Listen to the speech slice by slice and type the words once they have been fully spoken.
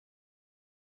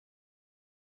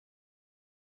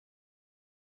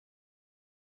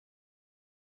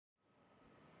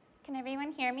Can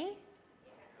everyone hear me?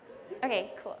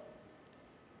 Okay, cool.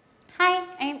 Hi,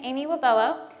 I'm Amy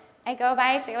Wibowo. I go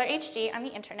by SailorHG on the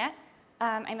internet.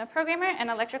 I'm a programmer and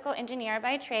electrical engineer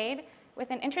by trade with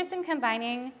an interest in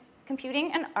combining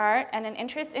computing and art and an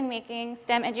interest in making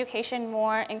STEM education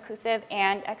more inclusive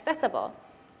and accessible.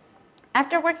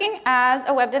 After working as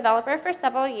a web developer for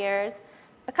several years,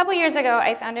 a couple years ago,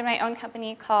 I founded my own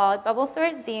company called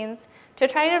BubbleSort Zines to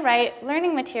try to write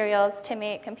learning materials to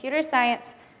make computer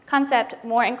science concept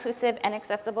more inclusive and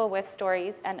accessible with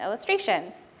stories and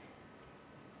illustrations.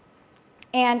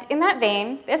 And in that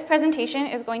vein, this presentation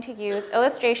is going to use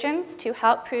illustrations to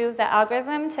help prove the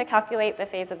algorithm to calculate the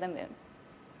phase of the moon.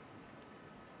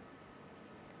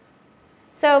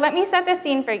 So let me set the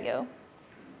scene for you.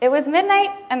 It was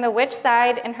midnight, and the witch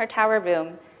sighed in her tower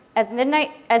room as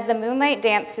the moonlight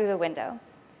danced through the window.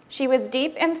 She was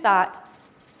deep in thought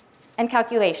and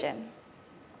calculation.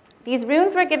 These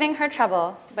runes were giving her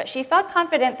trouble, but she felt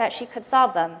confident that she could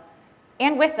solve them,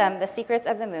 and with them the secrets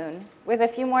of the moon, with a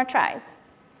few more tries.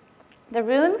 The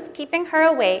runes keeping her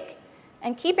awake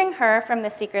and keeping her from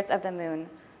the secrets of the moon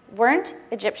weren't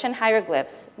Egyptian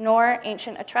hieroglyphs nor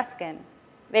ancient Etruscan.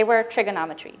 They were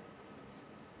trigonometry.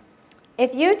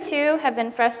 If you too have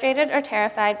been frustrated or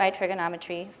terrified by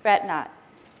trigonometry, fret not.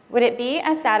 Would it be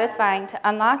as satisfying to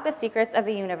unlock the secrets of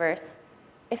the universe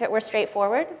if it were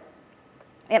straightforward?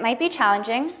 It might be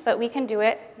challenging, but we can do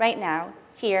it right now,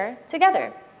 here,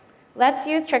 together. Let's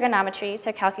use trigonometry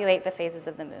to calculate the phases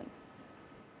of the moon.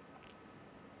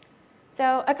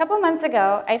 So a couple months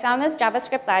ago, I found this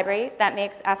JavaScript library that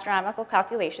makes astronomical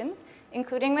calculations,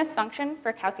 including this function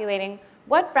for calculating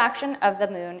what fraction of the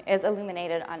moon is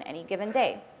illuminated on any given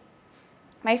day.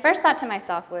 My first thought to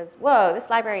myself was, whoa, this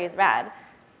library is rad.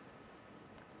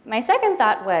 My second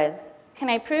thought was, can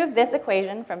I prove this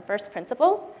equation from first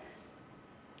principles?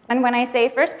 And when I say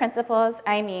first principles,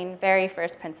 I mean very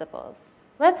first principles.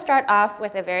 Let's start off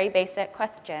with a very basic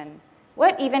question.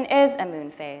 What even is a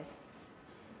moon phase?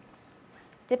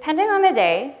 Depending on the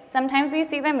day, sometimes we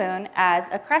see the moon as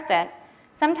a crescent,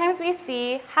 sometimes we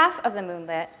see half of the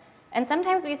moonlit, and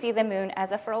sometimes we see the moon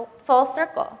as a full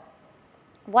circle.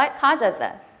 What causes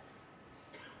this?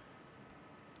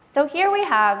 So here we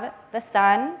have the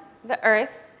sun, the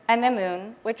earth, and the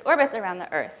moon, which orbits around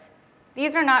the earth.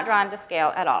 These are not drawn to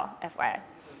scale at all, FYI.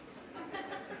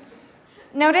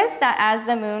 Notice that as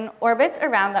the moon orbits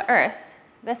around the earth,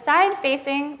 the side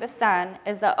facing the sun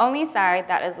is the only side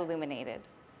that is illuminated.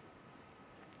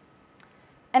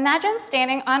 Imagine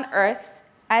standing on Earth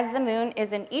as the moon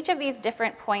is in each of these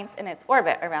different points in its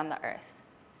orbit around the Earth.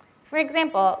 For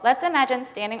example, let's imagine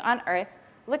standing on Earth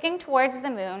looking towards the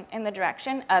moon in the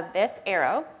direction of this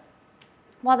arrow,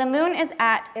 while the moon is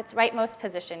at its rightmost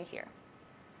position here.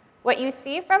 What you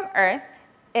see from Earth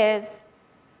is,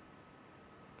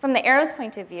 from the arrow's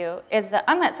point of view, is the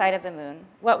unlit side of the moon,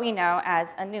 what we know as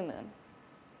a new moon.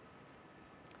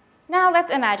 Now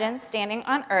let's imagine standing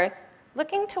on Earth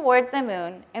looking towards the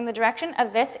moon in the direction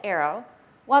of this arrow,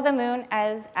 while the moon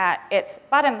is at its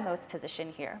bottommost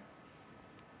position here.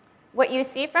 What you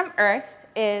see from Earth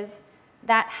is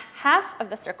that half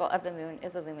of the circle of the moon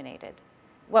is illuminated,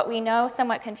 what we know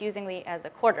somewhat confusingly as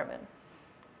a quarter moon.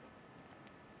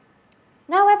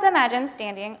 Now let's imagine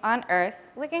standing on Earth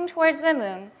looking towards the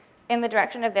moon in the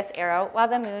direction of this arrow, while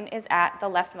the moon is at the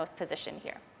leftmost position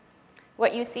here.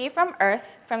 What you see from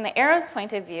Earth, from the arrow's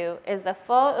point of view, is the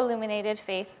full illuminated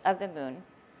face of the moon,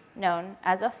 known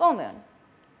as a full moon.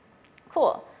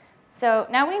 Cool. So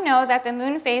now we know that the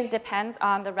moon phase depends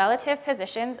on the relative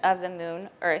positions of the moon,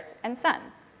 Earth, and sun.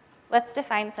 Let's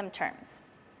define some terms.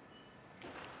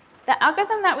 The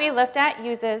algorithm that we looked at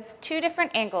uses two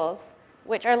different angles,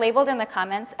 which are labeled in the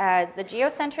comments as the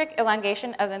geocentric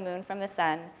elongation of the moon from the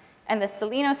sun and the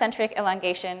selenocentric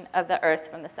elongation of the Earth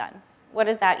from the sun. What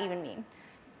does that even mean?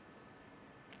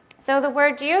 So the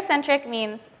word geocentric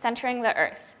means centering the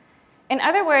Earth. In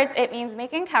other words, it means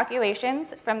making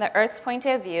calculations from the Earth's point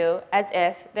of view as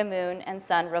if the moon and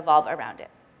sun revolve around it.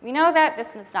 We know that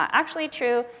this is not actually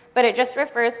true, but it just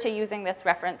refers to using this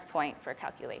reference point for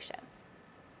calculations.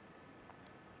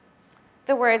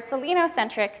 The word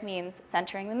selenocentric means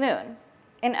centering the moon.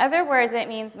 In other words, it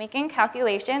means making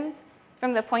calculations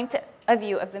from the point of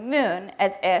view of the moon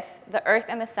as if the Earth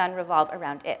and the sun revolve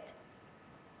around it.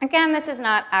 Again, this is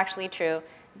not actually true,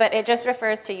 but it just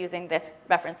refers to using this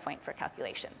reference point for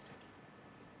calculations.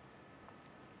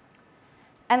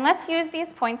 And let's use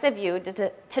these points of view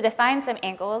to define some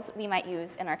angles we might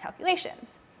use in our calculations.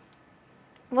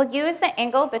 We'll use the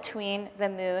angle between the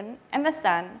moon and the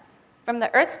sun from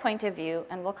the Earth's point of view,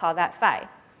 and we'll call that phi.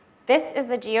 This is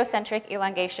the geocentric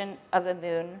elongation of the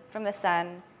moon from the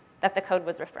sun that the code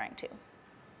was referring to.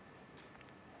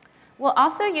 We'll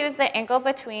also use the angle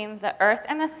between the Earth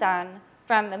and the sun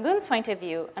from the moon's point of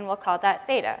view, and we'll call that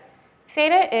theta.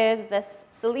 Theta is the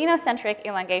selenocentric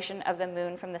elongation of the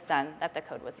moon from the sun that the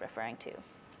code was referring to.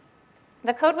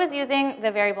 The code was using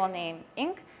the variable name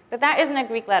inc, but that isn't a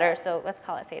Greek letter, so let's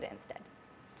call it theta instead.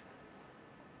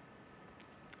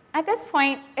 At this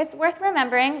point, it's worth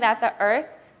remembering that the Earth,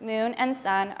 moon, and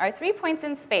sun are 3 points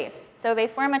in space, so they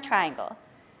form a triangle.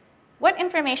 What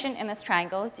information in this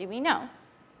triangle do we know?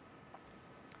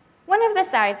 One of the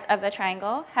sides of the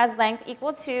triangle has length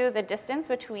equal to the distance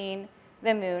between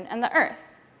the moon and the Earth.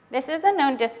 This is a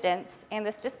known distance, and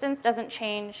this distance doesn't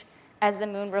change as the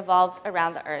moon revolves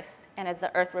around the Earth and as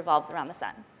the Earth revolves around the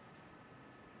sun.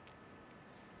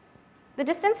 The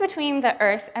distance between the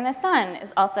Earth and the sun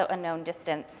is also a known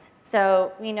distance,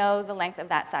 so we know the length of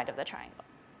that side of the triangle.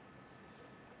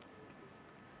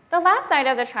 The last side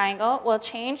of the triangle will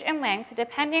change in length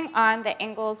depending on the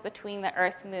angles between the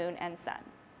Earth, moon, and sun.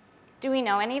 Do we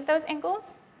know any of those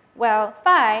angles? Well,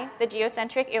 phi, the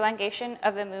geocentric elongation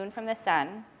of the moon from the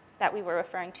sun that we were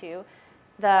referring to,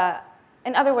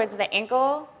 in other words, the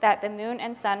angle that the moon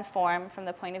and sun form from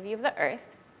the point of view of the Earth,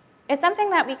 is something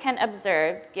that we can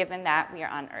observe given that we are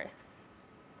on Earth.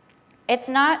 It's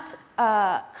not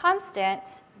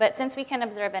constant, but since we can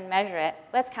observe and measure it,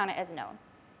 let's count it as known.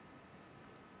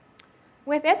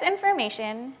 With this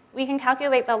information, we can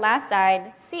calculate the last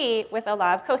side, c, with the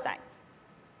law of cosines.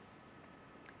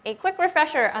 A quick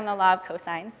refresher on the law of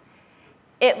cosines.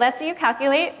 It lets you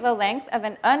calculate the length of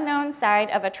an unknown side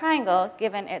of a triangle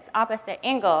given its opposite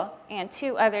angle and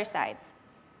two other sides.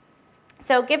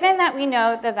 So given that we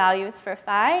know the values for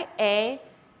phi, a,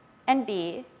 and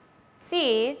b,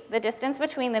 c, the distance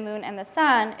between the moon and the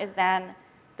sun, is then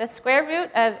the square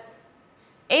root of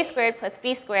a squared plus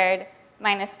b squared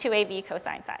minus 2ab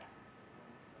cosine phi.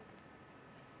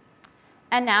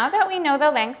 And now that we know the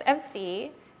length of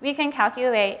c, we can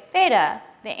calculate theta,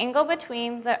 the angle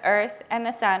between the Earth and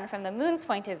the sun from the moon's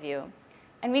point of view,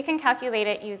 and we can calculate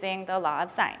it using the law of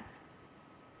sines.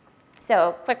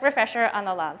 So, quick refresher on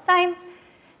the law of sines.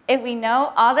 If we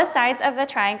know all the sides of the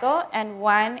triangle and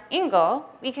one angle,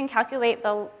 we can calculate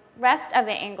the rest of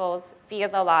the angles via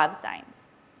the law of sines.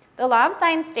 The law of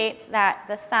sines states that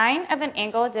the sine of an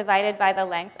angle divided by the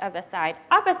length of the side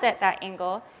opposite that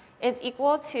angle is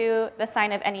equal to the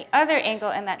sine of any other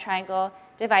angle in that triangle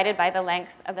divided by the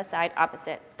length of the side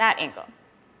opposite that angle.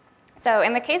 So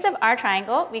in the case of our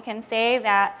triangle, we can say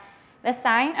that the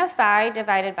sine of phi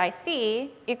divided by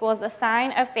c equals the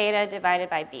sine of theta divided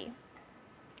by b.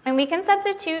 And we can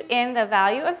substitute in the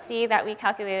value of c that we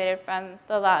calculated from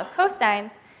the law of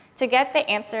cosines to get the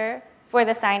answer for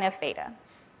the sine of theta.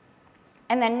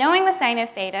 And then knowing the sine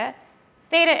of theta,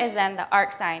 theta is then the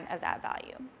arcsine of that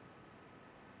value.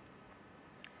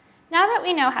 Now that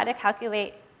we know how to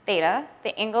calculate theta,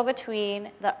 the angle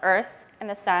between the Earth and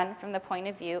the sun from the point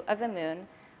of view of the moon,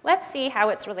 let's see how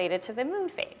it's related to the moon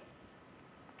phase.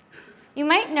 You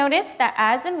might notice that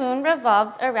as the moon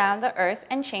revolves around the Earth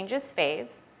and changes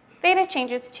phase, theta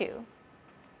changes too.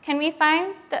 Can we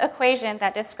find the equation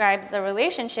that describes the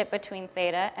relationship between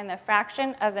theta and the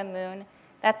fraction of the moon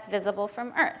that's visible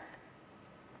from Earth?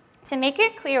 To make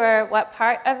it clearer what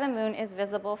part of the moon is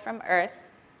visible from Earth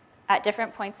at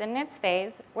different points in its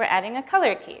phase, we're adding a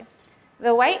color key.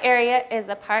 The white area is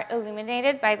the part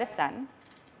illuminated by the sun.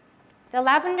 The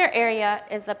lavender area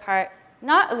is the part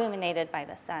not illuminated by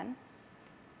the sun.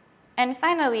 And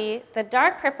finally, the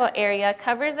dark purple area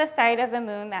covers the side of the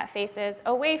moon that faces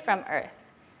away from Earth.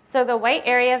 So the white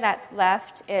area that's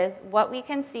left is what we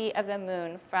can see of the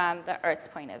moon from the Earth's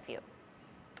point of view.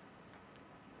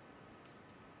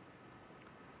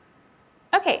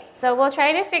 Okay, so we'll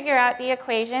try to figure out the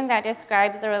equation that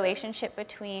describes the relationship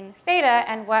between theta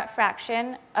and what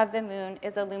fraction of the moon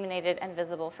is illuminated and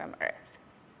visible from Earth.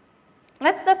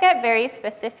 Let's look at very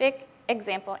specific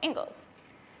example angles.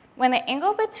 When the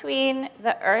angle between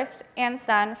the Earth and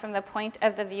sun from the point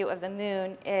of the view of the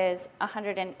moon is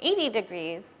 180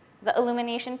 degrees, the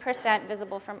illumination percent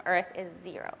visible from Earth is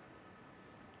 0.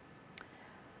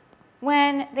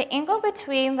 When the angle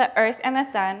between the Earth and the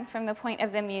sun from the point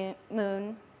of the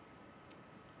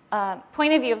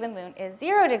point of view of the moon is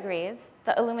 0 degrees,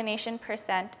 the illumination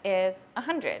percent is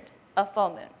 100, a full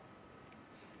moon.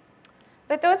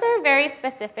 But those are very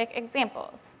specific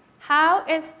examples. How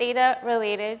is theta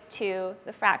related to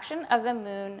the fraction of the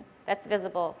moon that's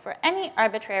visible for any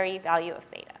arbitrary value of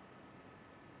theta?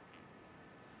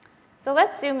 So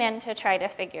let's zoom in to try to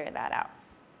figure that out.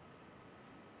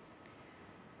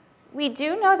 We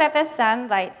do know that the sun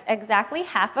lights exactly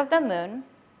half of the moon,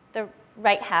 the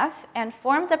right half and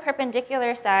forms a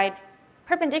perpendicular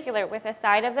with a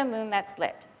side of the moon that's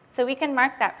lit. So we can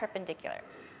mark that perpendicular.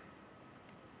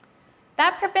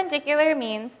 That perpendicular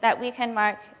means that we can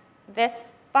mark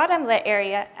this bottom lit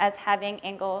area as having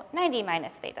angle 90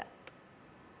 minus theta.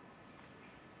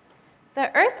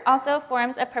 The Earth also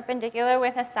forms a perpendicular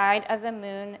with a side of the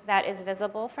moon that is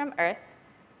visible from Earth,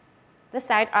 the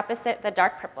side opposite the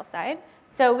dark purple side.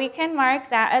 So we can mark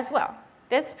that as well.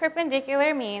 This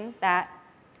perpendicular means that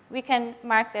we can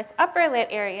mark this upper lit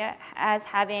area as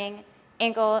having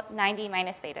angle 90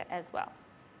 minus theta as well.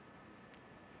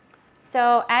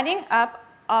 So adding up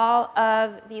all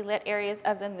of the lit areas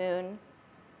of the moon,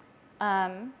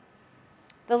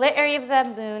 the lit area of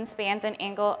the moon spans an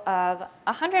angle of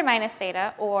 100 minus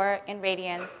theta, or in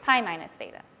radians, pi minus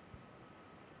theta.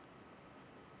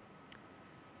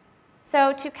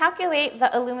 So to calculate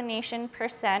the illumination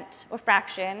percent or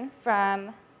fraction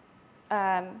from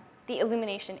the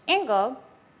illumination angle,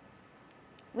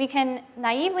 we can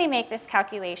naively make this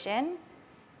calculation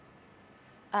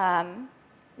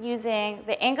using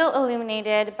the angle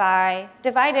illuminated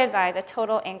divided by the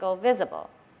total angle visible.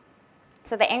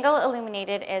 So the angle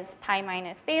illuminated is pi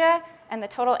minus theta, and the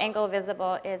total angle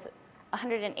visible is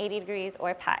 180 degrees,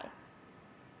 or pi.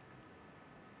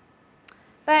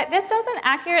 But this doesn't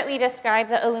accurately describe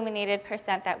the illuminated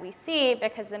percent that we see,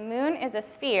 because the moon is a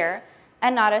sphere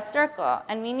and not a circle,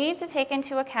 and we need to take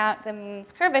into account the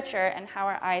moon's curvature and how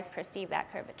our eyes perceive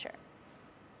that curvature.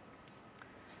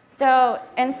 So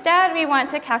instead, we want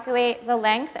to calculate the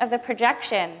length of the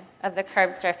projection of the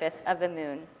curved surface of the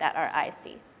moon that our eyes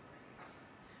see.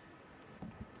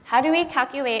 How do we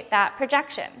calculate that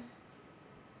projection?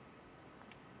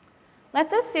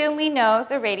 Let's assume we know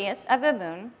the radius of the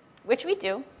moon, which we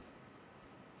do.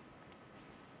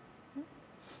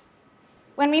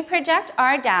 When we project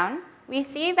r down, we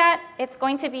see that it's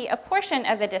going to be a portion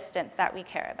of the distance that we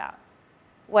care about.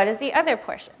 What is the other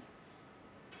portion?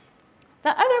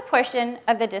 The other portion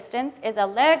of the distance is a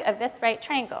leg of this right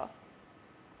triangle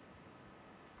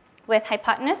with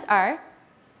hypotenuse r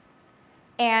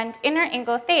and inner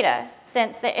angle theta,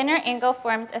 since the inner angle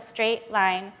forms a straight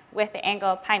line with the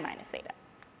angle pi minus theta.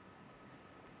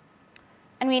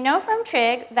 And we know from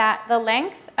trig that the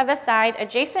length of a side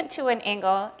adjacent to an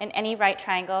angle in any right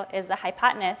triangle is the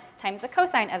hypotenuse times the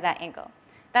cosine of that angle.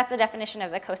 That's the definition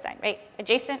of the cosine, right?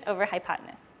 Adjacent over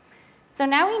hypotenuse. So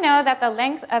now we know that the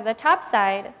length of the top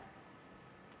side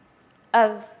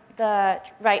of the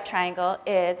right triangle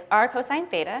is r cosine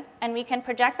theta, and we can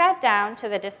project that down to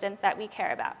the distance that we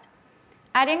care about.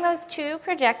 Adding those two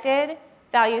projected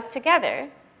values together,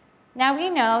 now we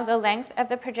know the length of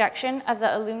the projection of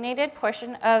the illuminated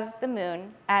portion of the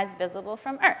moon as visible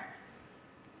from Earth.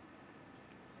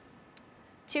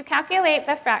 To calculate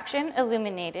the fraction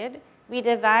illuminated, we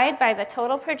divide by the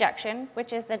total projection,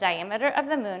 which is the diameter of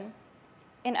the moon,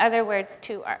 in other words,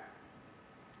 2r.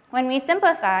 When we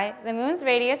simplify, the moon's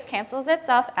radius cancels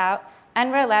itself out,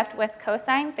 and we're left with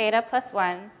cosine theta plus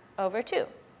 1 over 2.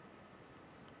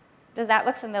 Does that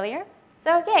look familiar?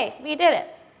 So yay, we did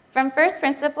it. From first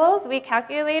principles, we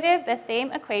calculated the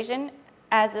same equation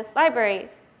as this library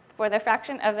for the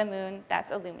fraction of the moon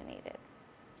that's illuminated.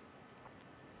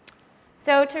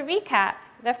 So to recap,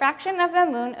 the fraction of the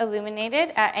moon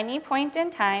illuminated at any point in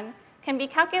time can be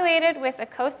calculated with a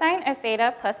cosine of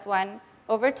theta plus 1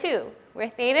 over 2, where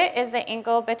theta is the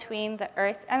angle between the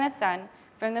Earth and the sun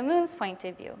from the moon's point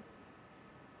of view.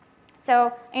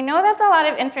 So I know that's a lot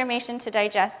of information to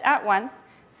digest at once,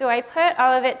 so I put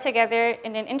all of it together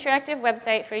in an interactive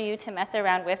website for you to mess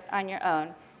around with on your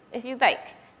own, if you'd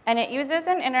like. And it uses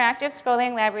an interactive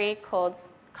scrolling library called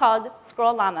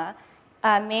Scrollllama,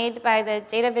 made by the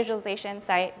data visualization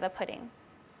site, The Pudding.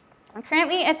 And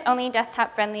currently, it's only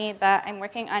desktop friendly, but I'm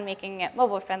working on making it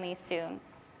mobile friendly soon.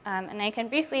 And I can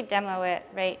briefly demo it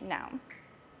right now.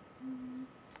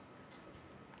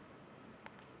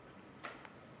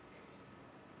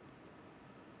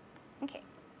 Okay.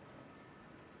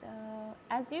 So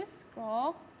as you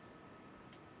scroll,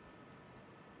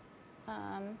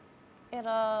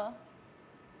 it'll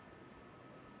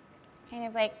kind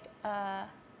of like have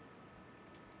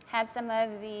some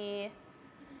of the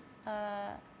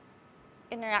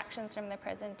interactions from the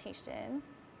presentation.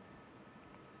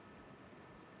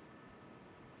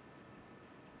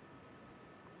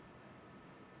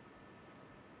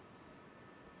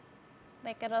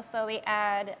 Like it'll slowly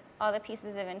add all the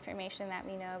pieces of information that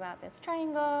we know about this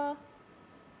triangle.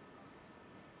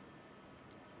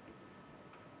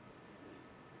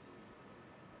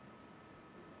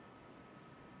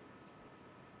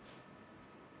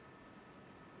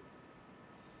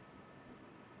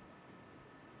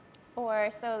 or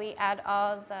slowly add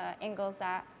all the angles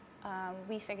that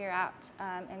we figure out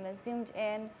in the zoomed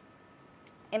in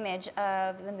image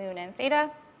of the moon and theta.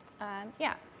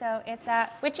 Yeah, so it's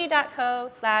at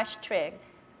wiki.co/trig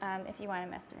if you want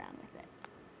to mess around with it.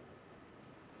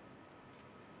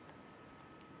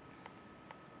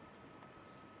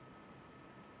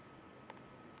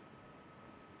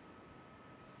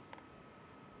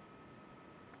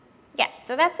 Yeah,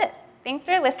 so that's it. Thanks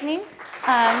for listening.